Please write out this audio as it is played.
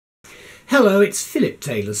Hello, it's Philip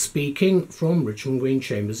Taylor speaking from Richmond Green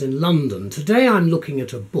Chambers in London. Today I'm looking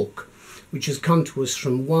at a book which has come to us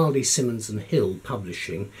from Wildy, Simmonds and Hill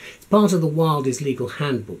Publishing. It's part of the Wildy's Legal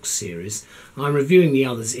Handbook series. I'm reviewing the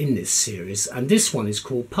others in this series, and this one is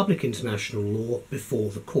called Public International Law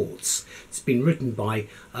Before the Courts. It's been written by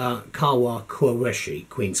Khawar Qureshi,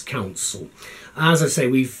 Queen's Counsel. As I say,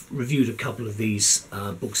 we've reviewed a couple of these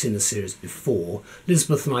books in the series before.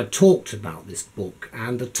 Elizabeth and I talked about this book,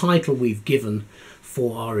 and the title we've given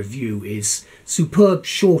for our review is Superb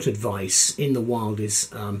Short Advice in the Wildy's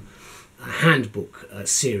Handbook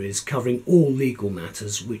series, covering all legal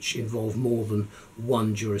matters which involve more than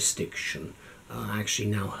one jurisdiction, actually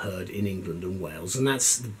now heard in England and Wales, and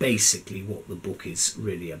that's basically what the book is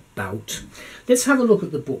really about. Let's have a look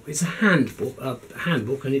at the book. It's a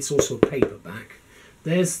handbook, and it's also a paperback.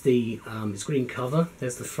 There's the it's green cover,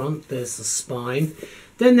 there's the front, there's the spine,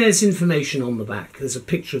 then there's information on the back. There's a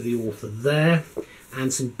picture of the author there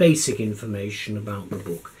and some basic information about the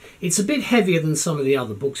book. It's a bit heavier than some of the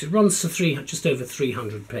other books. It runs to just over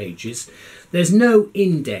 300 pages. There's no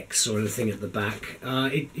index or anything at the back.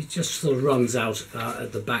 It just sort of runs out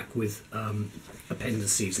at the back with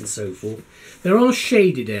appendices and so forth. There are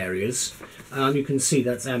shaded areas. You can see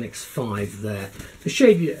that's Annex 5 there. The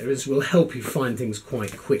shaded areas will help you find things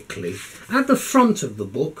quite quickly. At the front of the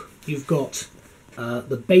book, you've got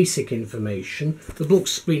the basic information. The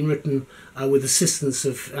book's been written with assistance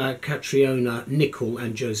of Catriona Nicol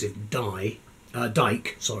and Joseph Dyke,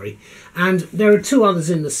 and there are two others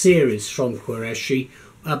in the series from Qureshi: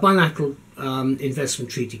 bilateral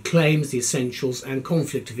investment treaty claims, the essentials, and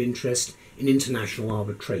conflict of interest in international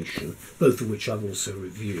arbitration, both of which I've also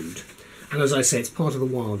reviewed. And as I say, it's part of the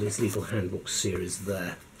Wildy's Legal Handbook series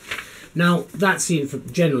there. Now, that's the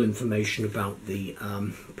general information about the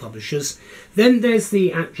publishers. Then there's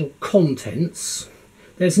the actual contents.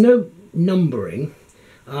 There's no numbering.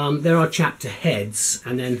 There are chapter heads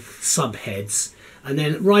and then subheads. And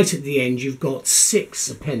then right at the end, you've got 6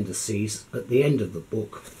 appendices at the end of the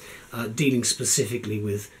book, dealing specifically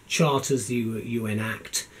with charters, the UN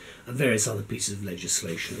Act, and various other pieces of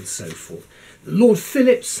legislation and so forth. Lord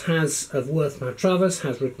Phillips of Worth Maltravers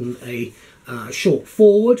has written a short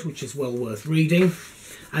foreword, which is well worth reading,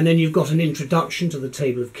 and then you've got an introduction to the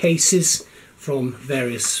table of cases from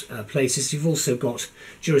various places. You've also got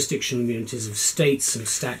jurisdictional immunities of states and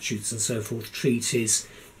statutes and so forth, treaties.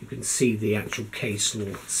 You can see the actual case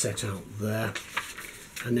law set out there,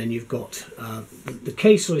 and then you've got the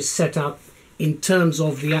case law is set out in terms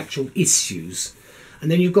of the actual issues,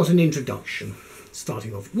 and then you've got an introduction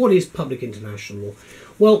starting off. What is public international law?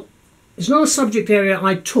 Well, it's not a subject area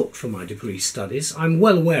I took for my degree studies. I'm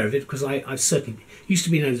well aware of it because I certainly used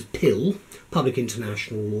to be known as PIL, Public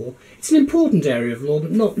International Law. It's an important area of law,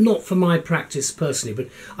 but not for my practice personally. But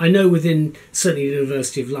I know within certainly the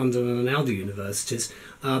University of London and other universities,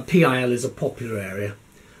 PIL is a popular area.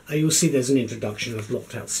 You'll see there's an introduction, I've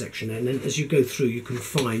blocked out section there, and then as you go through you can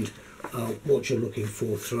find what you're looking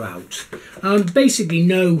for throughout. Basically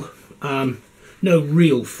no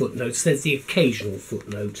real footnotes. There's the occasional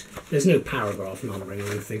footnote. There's no paragraph numbering or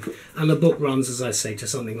anything. And the book runs, as I say, to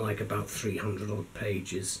something like about 300 odd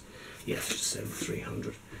pages. Yes, just over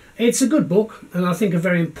 300. It's a good book, and I think a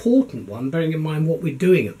very important one, bearing in mind what we're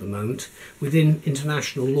doing at the moment within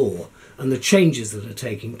international law and the changes that are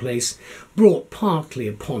taking place, brought partly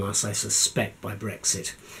upon us, I suspect, by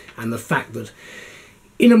Brexit, and the fact that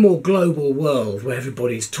in a more global world where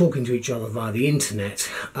everybody's talking to each other via the internet,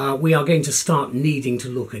 we are going to start needing to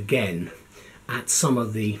look again at some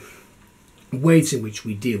of the ways in which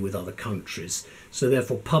we deal with other countries. So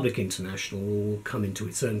therefore public international law will come into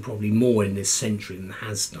its own probably more in this century than it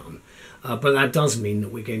has done. But that does mean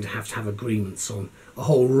that we're going to have agreements on a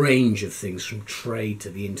whole range of things, from trade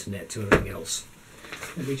to the internet to everything else.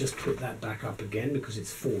 Let me just put that back up again because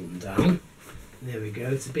it's fallen down. There we go,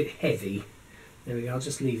 it's a bit heavy. There we go, I'll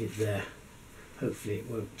just leave it there. Hopefully it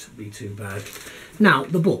won't be too bad. Now,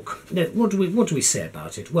 the book. What do we say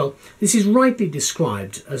about it? Well, this is rightly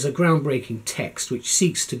described as a groundbreaking text which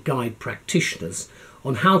seeks to guide practitioners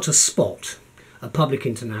on how to spot a public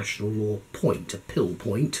international law point, a PIL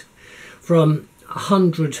point, from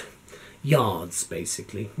 100 yards,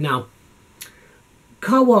 basically. Now,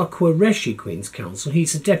 Khawar Qureshi, Queen's Counsel,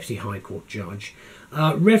 he's a Deputy High Court Judge,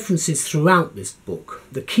 references throughout this book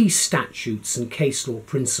the key statutes and case law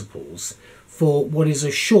principles for what is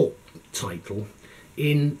a short title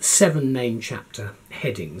in 7 main chapter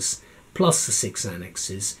headings, plus the 6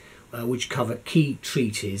 annexes, which cover key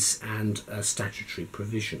treaties and statutory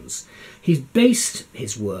provisions. He's based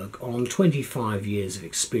his work on 25 years of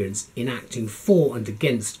experience in acting for and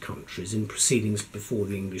against countries in proceedings before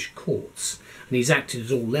the English courts, and he's acted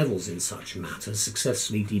at all levels in such matters,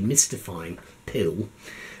 successfully demystifying PIL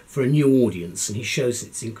for a new audience, and he shows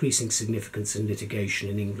its increasing significance in litigation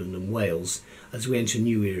in England and Wales as we enter a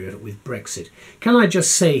new era with Brexit. Can I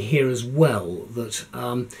just say here as well that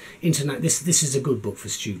this is a good book for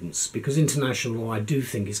students, because international law I do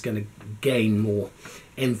think is going to gain more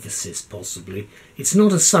emphasis possibly. It's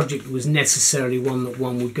not a subject that was necessarily one that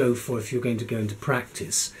one would go for if you're going to go into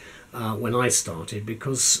practice when I started,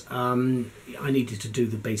 because I needed to do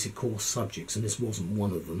the basic course subjects and this wasn't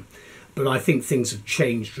one of them. But I think things have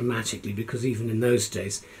changed dramatically, because even in those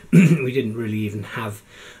days we didn't really even have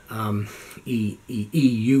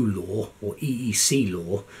EU law or EEC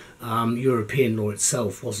law. European law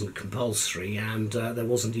itself wasn't compulsory, and there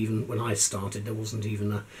wasn't even, when I started, there wasn't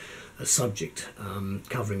even a subject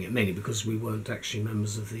covering it, mainly because we weren't actually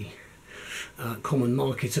members of the common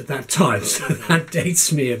market at that time, so that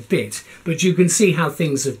dates me a bit. But you can see how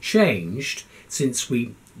things have changed since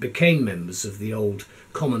we became members of the old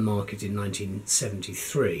common market in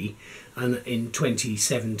 1973, and in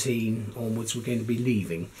 2017 onwards we're going to be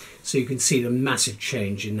leaving. So you can see the massive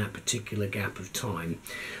change in that particular gap of time.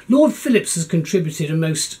 Lord Phillips has contributed a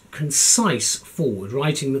most concise foreword,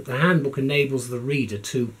 writing that the handbook enables the reader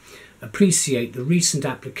to appreciate the recent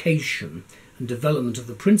application and development of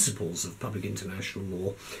the principles of public international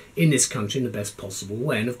law in this country in the best possible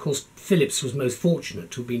way. And of course Phillips was most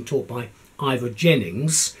fortunate to have been taught by Ivor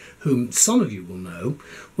Jennings, whom some of you will know,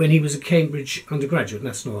 when he was a Cambridge undergraduate. And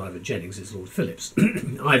that's not Ivor Jennings, it's Lord Phillips.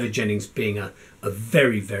 Ivor Jennings being a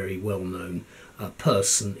very, very well-known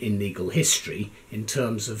person in legal history in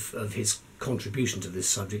terms of his contribution to this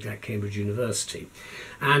subject at Cambridge University.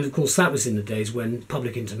 And of course that was in the days when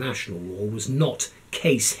public international law was not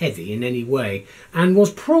case heavy in any way, and was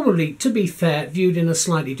probably, to be fair, viewed in a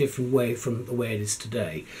slightly different way from the way it is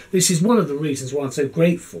today. This is one of the reasons why I'm so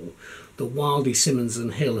grateful that Wildy, Simmonds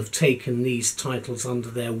and Hill have taken these titles under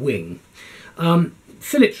their wing.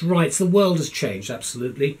 Phillips writes, the world has changed,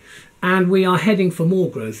 absolutely, and we are heading for more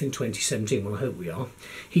growth in 2017. Well, I hope we are.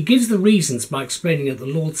 He gives the reasons by explaining that the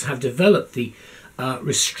Lords have developed the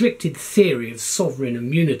restricted theory of sovereign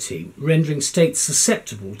immunity, rendering states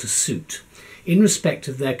susceptible to suit in respect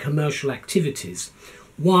of their commercial activities,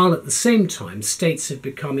 while at the same time states have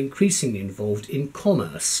become increasingly involved in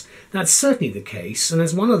commerce. That's certainly the case, and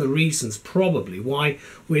that's one of the reasons probably why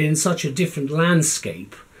we're in such a different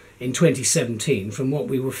landscape in 2017 from what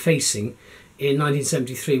we were facing in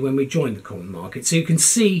 1973 when we joined the common market. So you can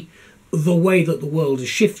see the way that the world has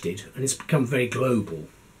shifted, and it's become very global.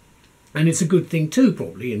 And it's a good thing too,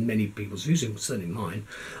 probably, in many people's views, certainly mine,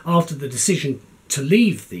 after the decision to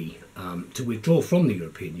leave to withdraw from the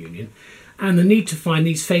European Union, and the need to find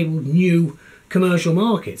these fabled new commercial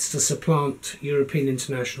markets to supplant European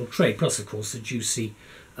international trade, plus of course the juicy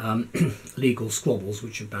legal squabbles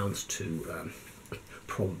which are bound to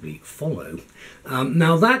probably follow.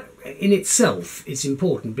 Now that in itself is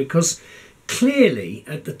important, because clearly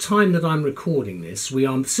at the time that I'm recording this, we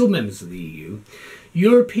are still members of the EU.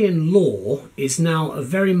 European law is now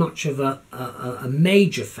very much of a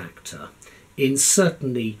major factor in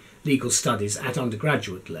certainly legal studies at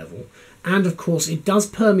undergraduate level, and of course it does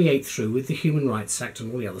permeate through with the Human Rights Act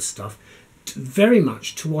and all the other stuff very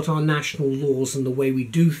much to what our national laws and the way we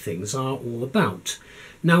do things are all about.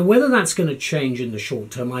 Now whether that's going to change in the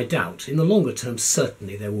short term I doubt. In the longer term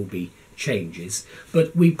certainly there will be changes,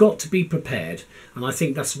 but we've got to be prepared, and I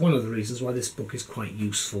think that's one of the reasons why this book is quite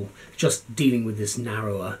useful, just dealing with this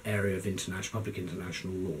narrower area of public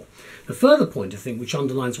international law. The further point I think which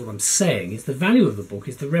underlines what I'm saying is the value of the book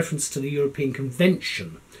is the reference to the European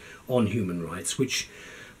Convention on Human Rights, which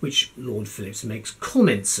Lord Phillips makes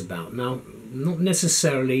comments about. Now, not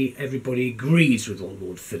necessarily everybody agrees with what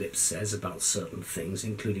Lord Phillips says about certain things,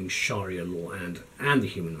 including Sharia law and the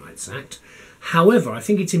Human Rights Act. However, I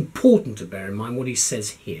think it's important to bear in mind what he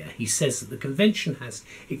says here. He says that the Convention has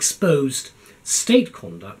exposed state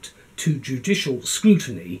conduct to judicial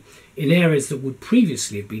scrutiny in areas that would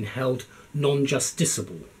previously have been held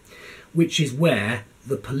non-justiciable, which is where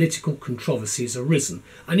the political controversy has arisen.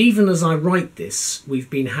 And even as I write this,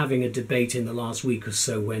 we've been having a debate in the last week or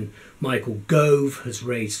so when Michael Gove has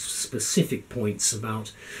raised specific points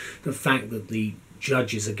about the fact that the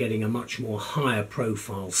judges are getting a much more higher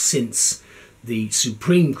profile since the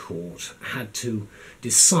Supreme Court had to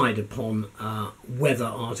decide upon whether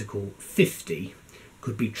Article 50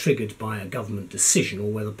 could be triggered by a government decision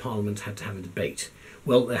or whether Parliament had to have a debate.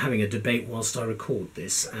 Well, they're having a debate whilst I record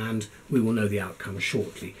this, and we will know the outcome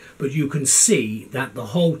shortly. But you can see that the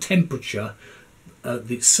whole temperature,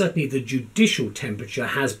 certainly the judicial temperature,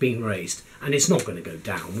 has been raised, and it's not going to go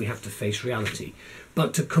down. We have to face reality.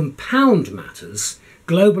 But to compound matters,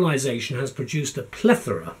 globalisation has produced a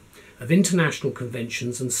plethora of international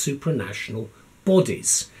conventions and supranational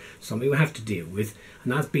bodies, something we have to deal with,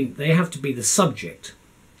 and they have to be the subject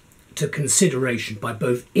to consideration by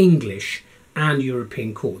both English and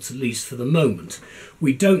European courts, at least for the moment.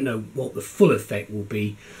 We don't know what the full effect will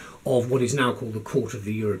be of what is now called the Court of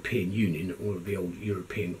the European Union, or the old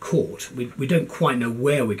European Court. We don't quite know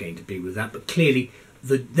where we're going to be with that, but clearly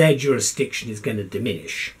their jurisdiction is going to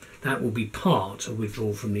diminish. That will be part of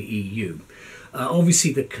withdrawal from the EU.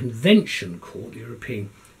 Obviously, the Convention Court, the European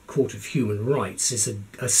Court of Human Rights, is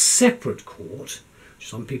a separate court, which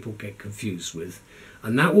some people get confused with,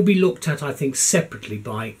 and that will be looked at, I think, separately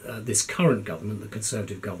by this current government, the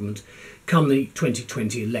Conservative government, come the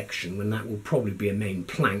 2020 election, when that will probably be a main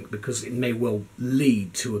plank, because it may well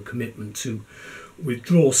lead to a commitment to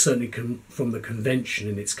withdraw certainly from the Convention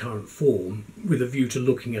in its current form, with a view to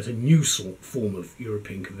looking at a new form of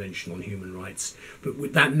European Convention on Human Rights.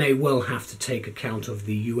 But that may well have to take account of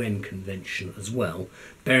the UN Convention as well,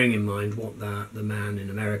 bearing in mind what the man in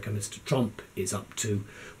America, Mr. Trump, is up to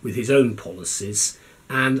with his own policies,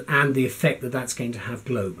 and the effect that that's going to have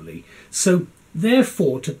globally. So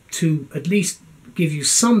therefore, to at least give you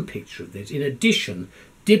some picture of this, in addition,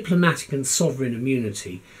 diplomatic and sovereign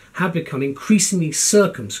immunity have become increasingly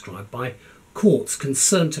circumscribed by courts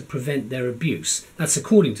concerned to prevent their abuse. That's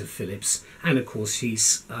according to Phillips, and of course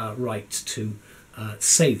he's right to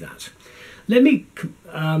say that. Let me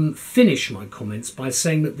finish my comments by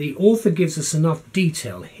saying that the author gives us enough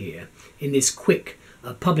detail here in this quick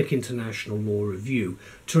public international law review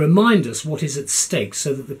to remind us what is at stake,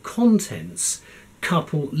 so that the contents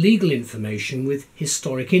couple legal information with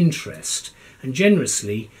historic interest. And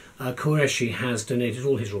generously, Qureshi has donated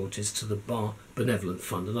all his royalties to the Bar Benevolent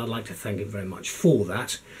Fund, and I'd like to thank him very much for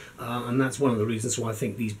that. And that's one of the reasons why I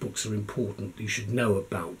think these books are important. You should know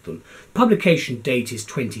about them. Publication date is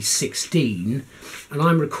 2016, and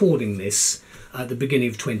I'm recording this at the beginning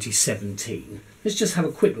of 2017. Let's just have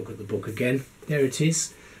a quick look at the book again. There it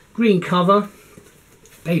is. Green cover,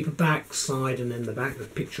 paperback side, and then the back, the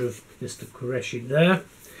picture of Mr. Qureshi there.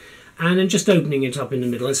 And then just opening it up in the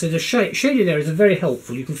middle. I said the shaded areas are very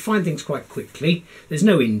helpful. You can find things quite quickly. There's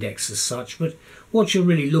no index as such, but what you're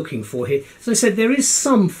really looking for here, as I said, there is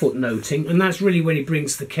some footnoting, and that's really when he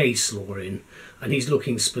brings the case law in, and he's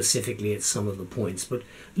looking specifically at some of the points. But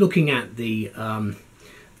looking at the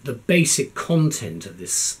basic content of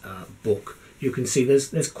this book, you can see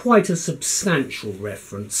there's quite a substantial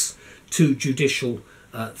reference to judicial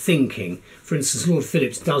thinking. For instance, Lord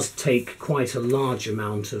Phillips does take quite a large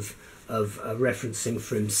amount of referencing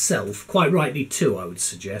for himself, quite rightly too, I would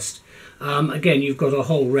suggest. Again, you've got a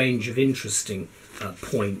whole range of interesting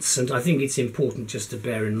points, and I think it's important just to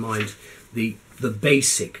bear in mind the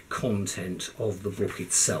basic content of the book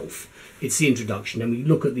itself. It's the introduction, and we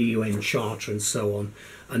look at the UN Charter and so on,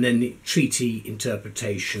 and then the treaty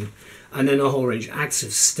interpretation, and then a whole range of acts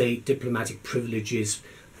of state, diplomatic privileges.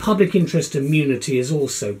 Public interest immunity is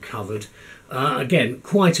also covered. Again,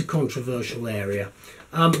 quite a controversial area.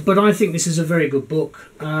 But I think this is a very good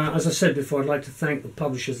book. As I said before, I'd like to thank the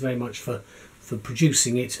publishers very much for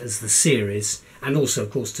producing it as the series, and also,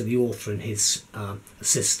 of course, to the author and his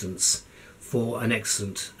assistants for an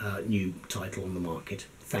excellent new title on the market.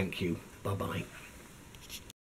 Thank you. Bye-bye.